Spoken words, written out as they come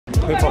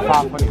play for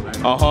 500, man.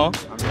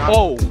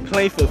 Oh,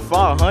 play for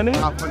 500?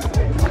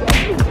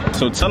 500.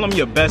 So tell them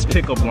your best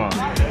pickup line.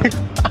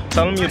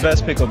 Tell them your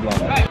best pickup line.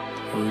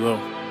 Here we go.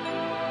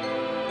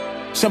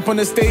 Jump on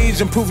the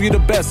stage and prove you the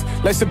best.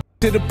 Like to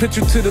the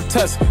picture to the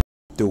test.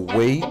 The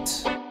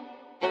wait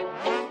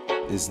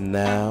is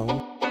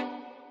now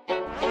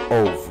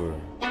over.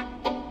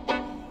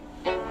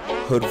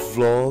 Hood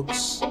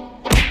Vlogs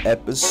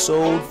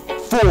Episode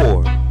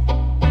 4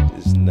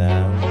 is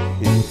now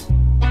here.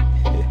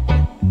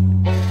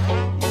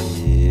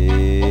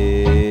 Yeah.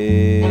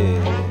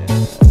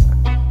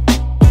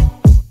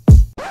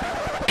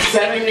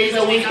 7 days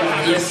a week,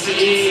 I'm just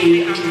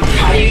see.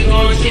 How you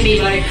gonna see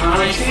me like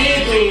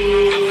constantly?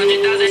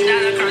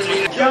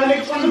 Young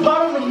nigga from the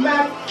bottom of the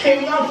map,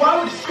 came out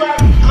bottom of the scrap.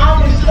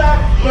 I'm in slap,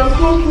 when I'm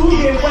through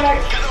get back.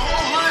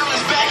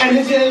 And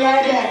it's just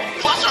like that.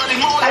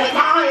 Like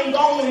I ain't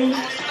going.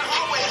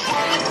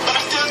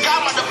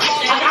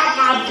 I got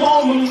my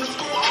opponents.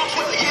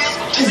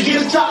 Just get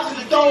the top to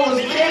the doors,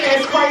 man,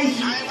 that's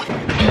crazy.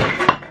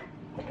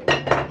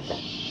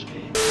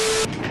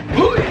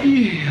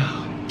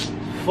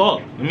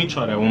 Fuck. Let me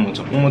try that one more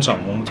time. One more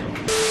time.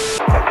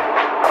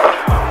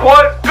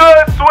 What's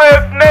good,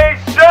 Swift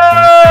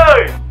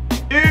Nation?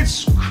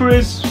 It's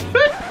Chris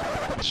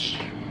Fitch.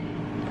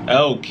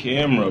 L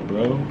camera,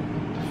 bro.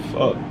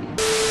 Fuck.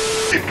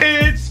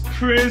 It's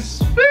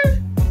Chris Fitch.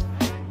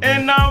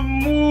 And I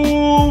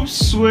move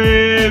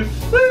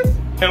swiftly.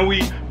 And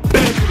we back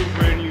with a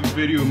brand new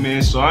video,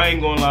 man. So I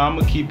ain't gonna lie, I'm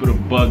gonna keep it a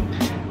buck.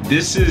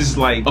 This is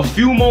like a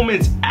few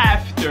moments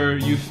after,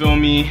 you feel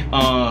me,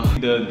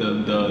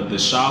 the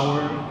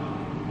shower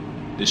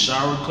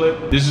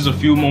clip. This is a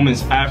few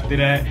moments after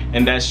that,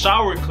 and that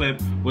shower clip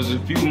was a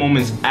few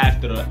moments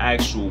after the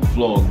actual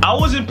vlog. I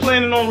wasn't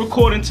planning on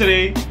recording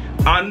today.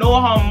 I know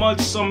how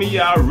much some of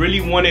y'all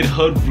really wanted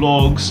hood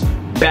vlogs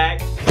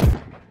back.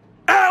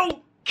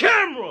 Out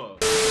camera!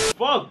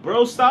 Fuck,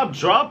 bro, stop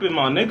dropping,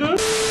 my nigga.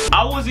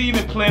 I wasn't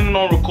even planning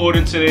on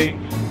recording today,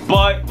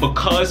 but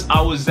because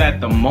I was at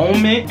the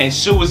moment and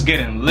shit was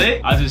getting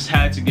lit, I just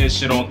had to get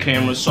shit on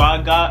camera. So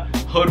I got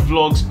Hood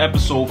Vlogs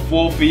Episode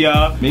 4 for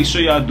y'all. Make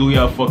sure y'all do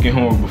y'all fucking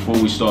homework before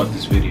we start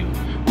this video,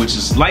 which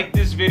is like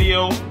this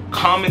video,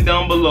 comment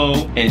down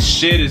below, and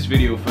share this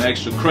video for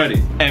extra credit.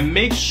 And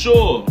make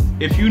sure,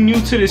 if you new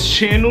to this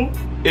channel,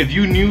 if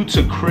you new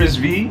to Chris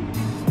V,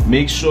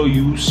 make sure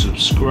you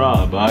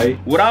subscribe, alright?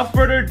 Without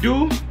further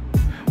ado,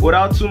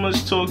 without too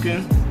much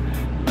talking,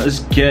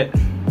 let's get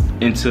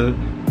into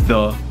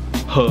the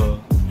Hood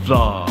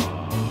Vlogs.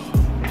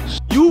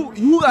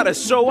 You gotta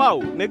show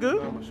out, nigga.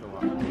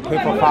 Play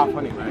for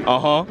 500, man.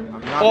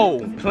 Oh,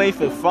 play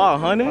for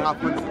 500?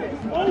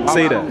 500.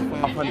 Say that.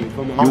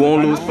 500. You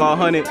won't lose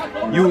 500.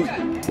 You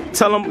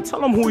tell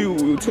them who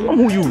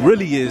you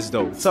really is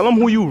though. Tell them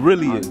who you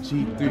really is.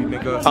 G3,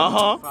 nigga.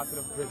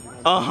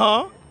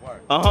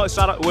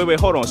 Shout out. Wait,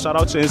 hold on. Shout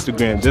out to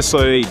Instagram just so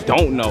they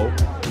don't know.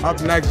 Up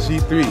next,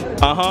 G3.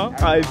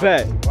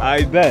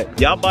 I bet.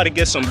 Y'all about to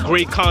get some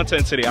great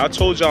content today. I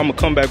told y'all I'm gonna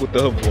come back with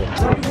the hood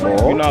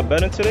vlog. You not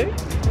betting today?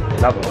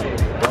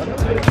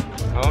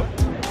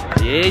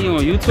 Yeah, you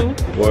on YouTube?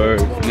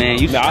 Word. Man,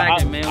 you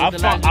slacking, man. I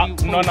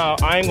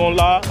ain't gonna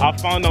lie. I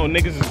found out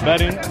niggas is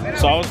betting,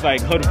 so I was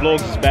like, Hood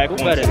Vlogs is back on.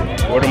 Better.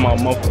 Word of my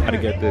mouth, how to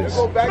get this.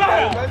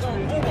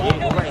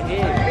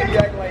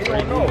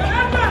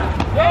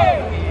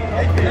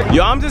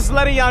 Yo, I'm just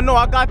letting y'all know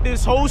I got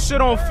this whole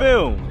shit on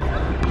film.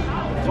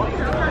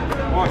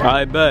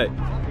 I bet,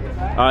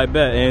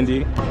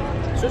 Andy.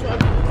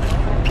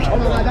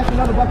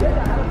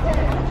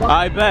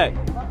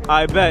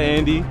 I bet,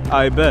 Andy.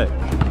 I bet.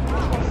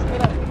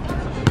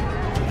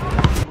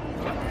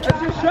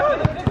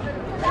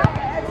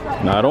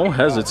 Nah, don't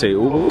hesitate,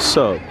 Uber. What's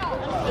up?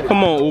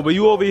 Come on, Uber.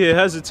 You over here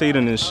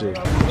hesitating and shit.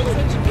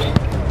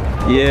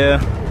 Yeah.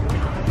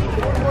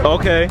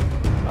 Okay.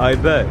 I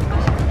bet.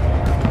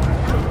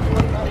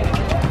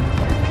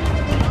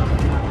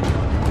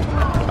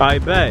 I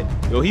bet.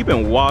 Yo, he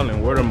been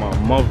wildin', word of my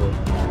mother.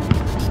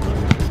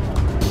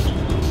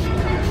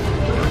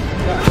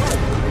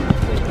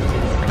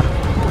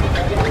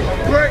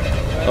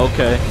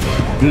 Okay.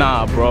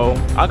 Nah, bro.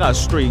 I got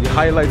straight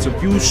highlights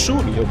of you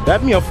shooting. Yo,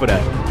 bet me up for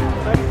that.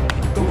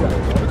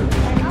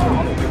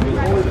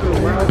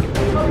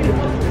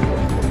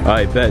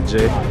 I bet,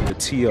 Jay. The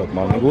tee up,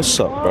 my nigga. What's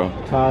up, bro?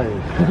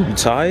 Tired. You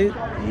tired?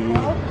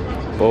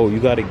 Yeah. Bro, you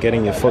gotta get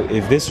in your fuck.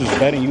 If this was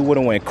betting, you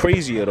would've went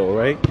crazy at all,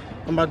 right?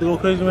 I'm about to go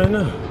crazy right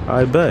now.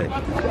 I bet.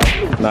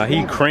 Nah,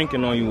 he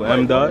cranking on you,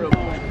 M. Dot.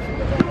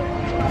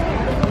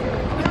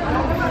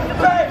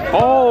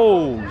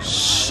 Oh,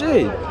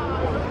 shit.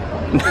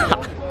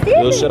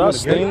 Yo, should I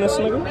stain this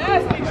nigga?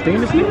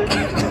 Stain this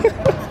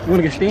nigga? You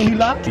wanna get stained,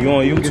 locked? You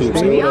on YouTube,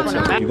 say what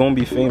up to. You gonna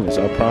be famous,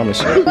 I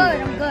promise you. I'm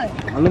good.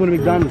 Unlimited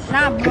McDonald's.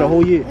 Nah, bro. For the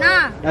whole year.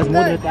 Nah. That's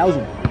more than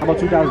 1,000. How about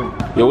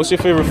 2,000? Yo, what's your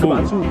favorite food?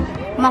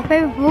 My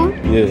favorite food?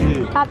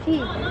 Yeah. Chopped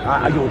cheese.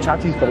 I go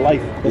chopped cheese for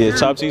life. Yeah,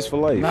 chopped cheese for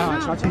life. Nah,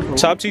 chopped cheese for life.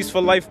 Chopped cheese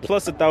for life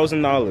plus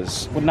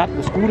 $1,000. But not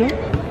the scooter?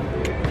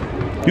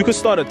 You could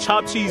start a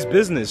chopped cheese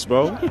business,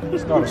 bro.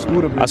 Start a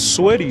scooter business. I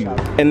swear to you.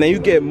 And then you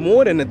get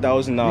more than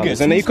 $1,000.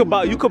 And then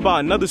you could buy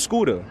another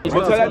scooter. But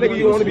tell that nigga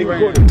you want to be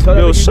recorded.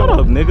 Yo, shut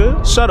up,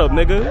 nigga. Shut up,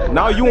 nigga.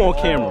 Now you on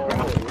camera.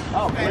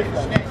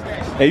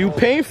 And you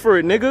paying for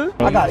it, nigga.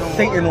 I got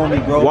Satan on me,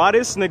 bro. Why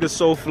this nigga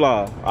so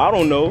fly? I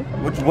don't know.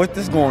 What's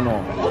this going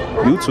on?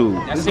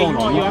 YouTube. This going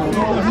on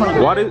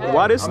YouTube.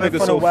 Why this nigga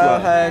so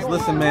Wild fly? Hags.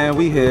 Listen, man,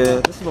 we here.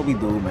 This is what we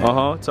do,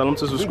 man. Tell them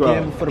to We subscribe.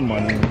 gamble for the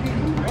money.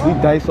 We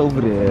dice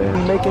over there.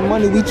 We making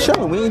money. We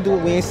chilling.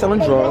 We ain't selling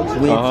drugs.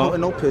 We ain't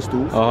toting no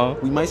pistols.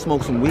 We might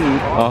smoke some weed.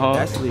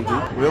 That's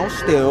legal. We don't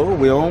steal.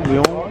 We don't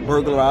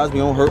burglarize. We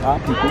don't hurt our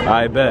people.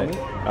 I bet.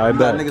 I We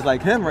got bet. niggas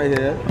like him right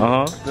here.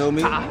 Feel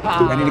me?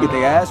 They need to get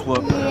their ass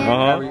whooped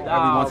every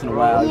once in a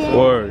while.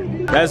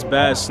 Word. That's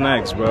bad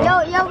snacks, bro.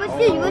 Yo, what's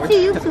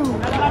your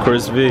YouTube?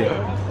 Chris V.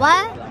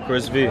 What?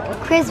 Chris V.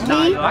 Chris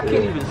V?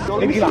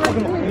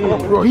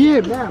 Bro,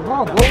 yeah, man.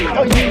 Bro.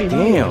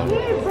 Damn.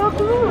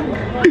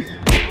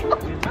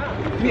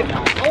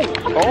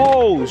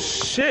 Oh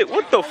shit!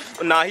 What the?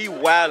 Nah, he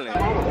wildin'.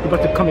 You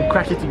about to come and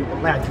crash into you.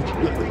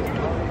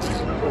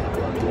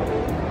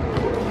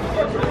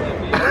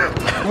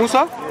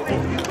 Musa?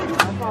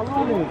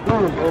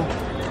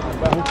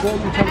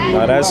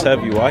 Nah, that's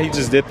heavy. Why he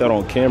just did that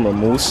on camera,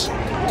 Moose?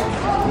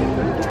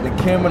 The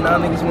camera now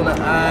niggas wanna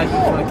eye.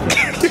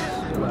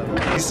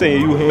 He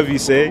saying you heavy,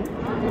 say?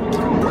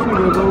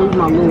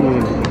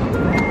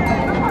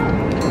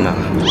 Nah.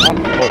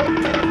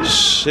 Oh,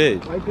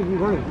 shit.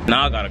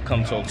 Now I gotta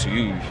come talk to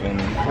you, you feel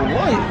me?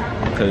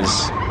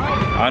 Because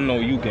I know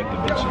you get the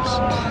bitches.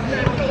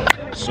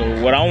 So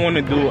what I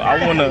wanna do,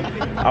 I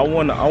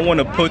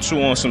wanna put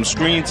you on some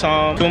screen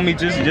time. Feel me?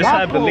 Just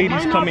have the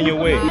ladies coming your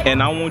way.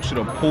 And I want you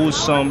to pull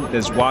some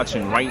that's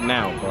watching right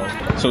now, bro.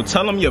 So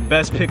tell them your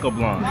best pickup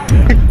line.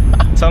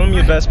 Tell them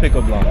your best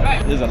pickup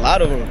line. There's a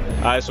lot of them.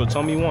 Alright, so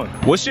tell me one.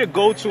 What's your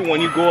go-to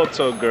when you go up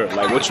to a girl?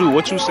 Like what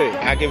you say?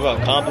 I give her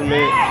a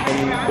compliment.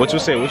 What you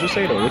say? What you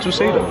say though? What you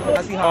say though?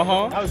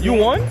 You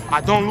won? I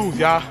don't lose,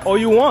 y'all. Oh,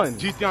 you won.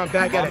 GT on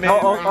back at it.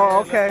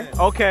 Oh, okay.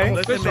 Okay.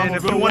 Listen, man,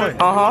 if you want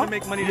to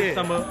make money this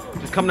summer,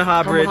 just come to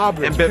Hybrid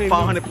and bet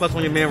 500 plus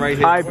on your man right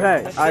here. I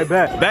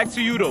bet. Back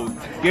to you though.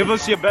 Give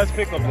us your best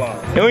pickup line.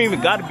 It don't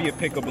even gotta be a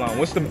pickup line.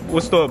 What's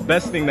the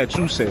best thing that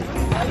you say?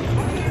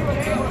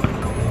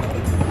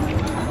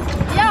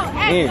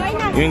 You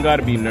ain't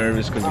gotta be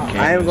nervous because you can't.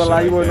 I ain't gonna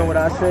lie, you wanna know what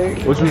I say?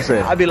 What you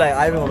say? I be like,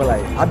 yo,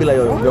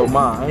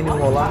 ma, I ain't even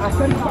gonna lie.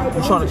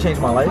 You trying to change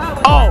my life?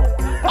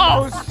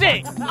 Oh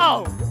shit.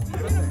 Oh.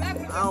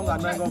 I don't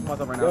got nothing going for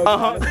myself right now.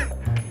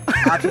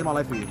 I'll change my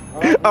life for you.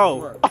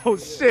 Oh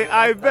shit,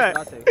 I bet.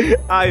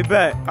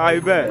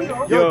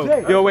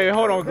 Yo, wait,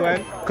 hold on,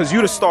 Glenn. Cause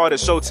you the star of the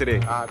show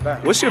today. I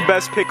bet. What's your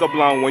best pickup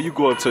line when you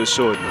go up to a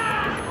shorty?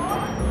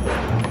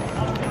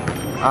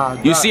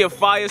 You see a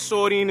fire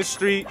shorty in the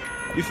street,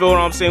 you feel what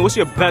I'm saying? What's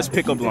your best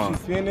pickup line?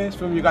 She's Spanish,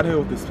 from you gotta hit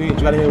with the Spanish.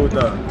 You gotta hit with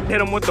the.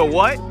 Hit him with the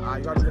what?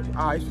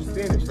 She's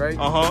Spanish, right?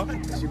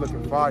 She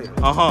looking fire. You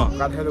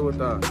gotta hit it with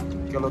the.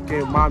 Que lo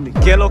que mami.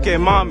 Que lo que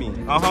mami.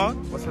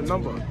 What's her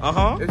number?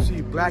 If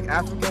she black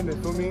African, you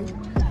feel me?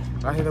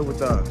 I hit her with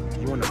the.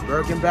 You want a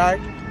Birkin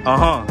bag?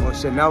 Or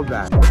Chanel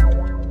bag?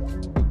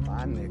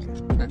 My nigga.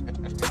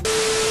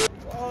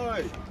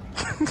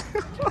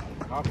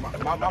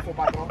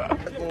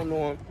 What's going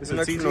on? It's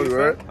a TT,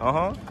 right?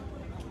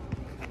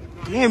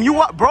 Damn,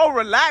 bro,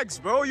 relax,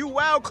 bro. You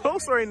wild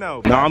close right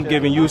now. Nah, I'm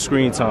giving you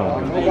screen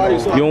time.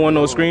 You don't want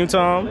no screen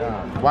time?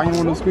 Why you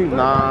want no screen?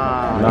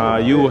 Nah,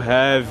 you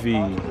heavy.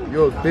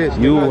 Yo, bitch.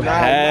 You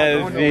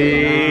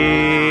heavy.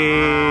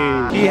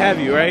 He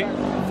heavy, right?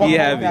 He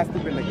heavy.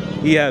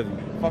 He heavy.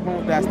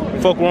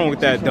 Fuck wrong with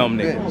that dumb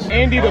nigga.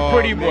 Andy the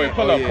pretty boy.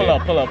 Pull up.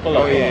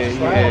 Oh,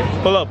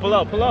 yeah. Pull up.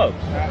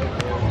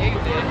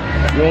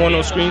 You don't want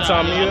no screen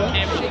time either?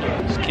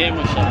 It's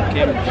camera shot.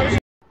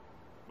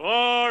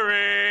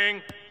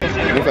 Boring.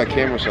 What's that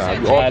camera shot?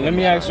 Alright, let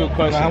me ask you a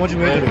question. How much you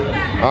made?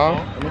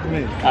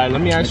 Alright,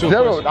 let me ask you a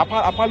question.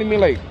 I probably made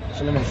like.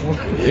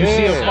 You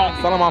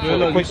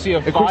see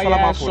a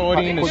fire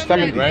shorty in the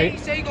street, right?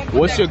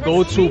 What's your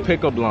go-to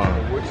pickup line?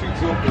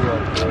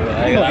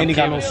 Ain't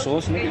got no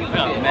sauce, nigga.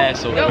 Mad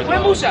sauce.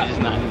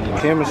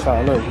 Camera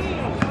shot, look.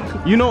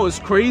 You know it's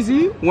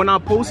crazy? When I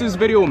post this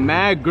video,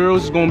 mad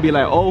girls is gonna be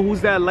like, oh,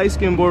 who's that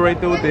light-skinned boy right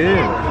there with the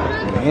hair?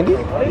 Andy?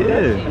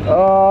 Yeah.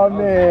 Oh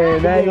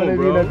man, now you gonna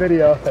be in the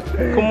video.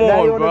 Come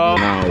on, bro.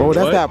 Oh,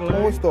 that's that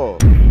porn star.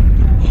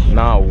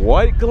 Nah,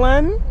 what,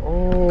 Glenn?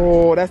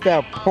 Oh, that's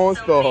that porn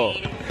star. Oh,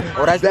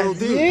 that's Lil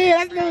D.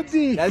 Yeah, that's Lil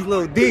D. That's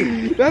Lil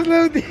D. That's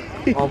Lil D.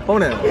 On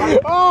phone.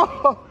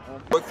 Oh.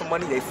 Work for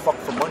money, they fuck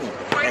for money.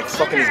 Like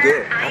fucking is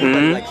good.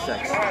 Everybody likes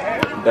sex.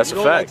 That's a fact. You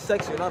don't like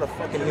sex, you're not a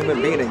fucking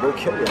human being and go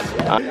kill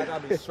yourself. I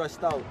gotta be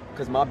stressed out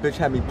because my bitch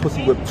had me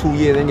pussy whipped 2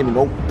 years, ain't give me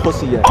no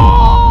pussy yet.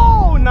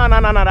 Oh, nah,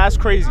 that's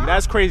crazy.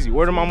 That's crazy.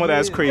 Word of my mother,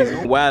 that's crazy.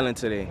 Wildin'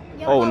 today.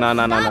 Oh, nah.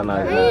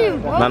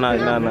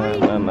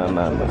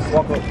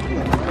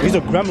 He's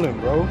a gremlin,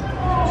 bro.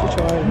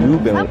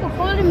 You've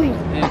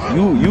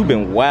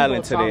been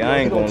wildin' today, I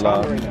ain't gonna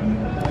lie.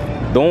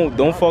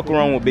 Don't fuck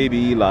around with baby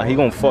Eli. He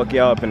gonna fuck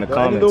y'all up in the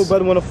comments. Any little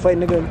brother wanna fight,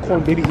 nigga, call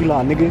him baby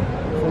Eli, nigga.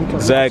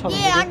 Exactly.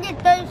 Yeah, I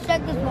get 30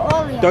 seconds for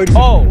all of y'all. 30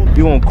 Oh,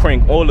 you gonna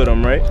crank all of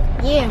them, right?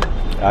 Yeah.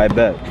 I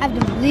bet. Have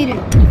to bleed it.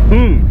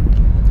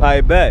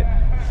 I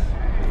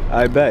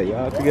bet.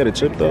 Y'all could get a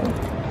chip though.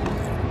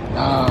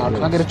 Nah,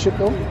 can I get a chip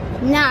though?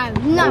 Nah,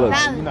 you're not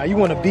valid. Nah, you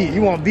want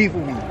beef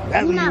with me.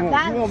 That's what you want.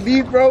 valid. You want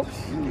beef, bro?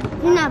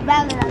 You're not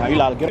valid. Nah, you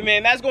allowed to get it.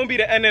 Man, that's gonna be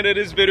the end of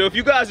this video. If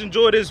you guys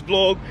enjoyed this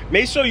vlog,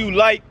 make sure you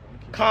like,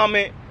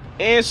 comment,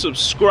 and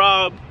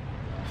subscribe.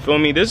 Feel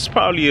me? This is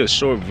probably a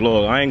short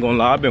vlog. I ain't gonna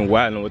lie, I've been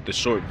wilding with the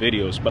short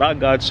videos, but I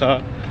got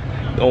y'all.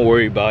 Don't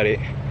worry about it.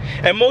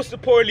 And most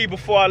importantly,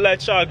 before I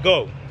let y'all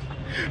go,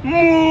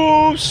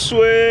 move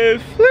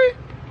swiftly.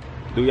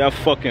 Do y'all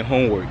fucking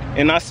homework.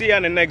 And I'll see y'all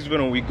in the next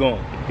video when we gone.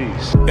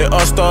 Peace. It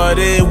all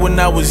started when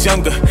I was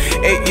younger,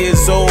 8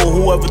 years old.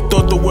 Whoever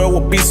thought the world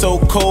would be so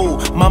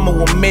cold? Mama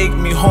would make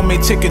me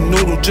homemade chicken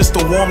noodle just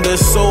to warm the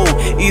soul.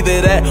 Either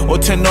that or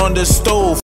turn on the stove.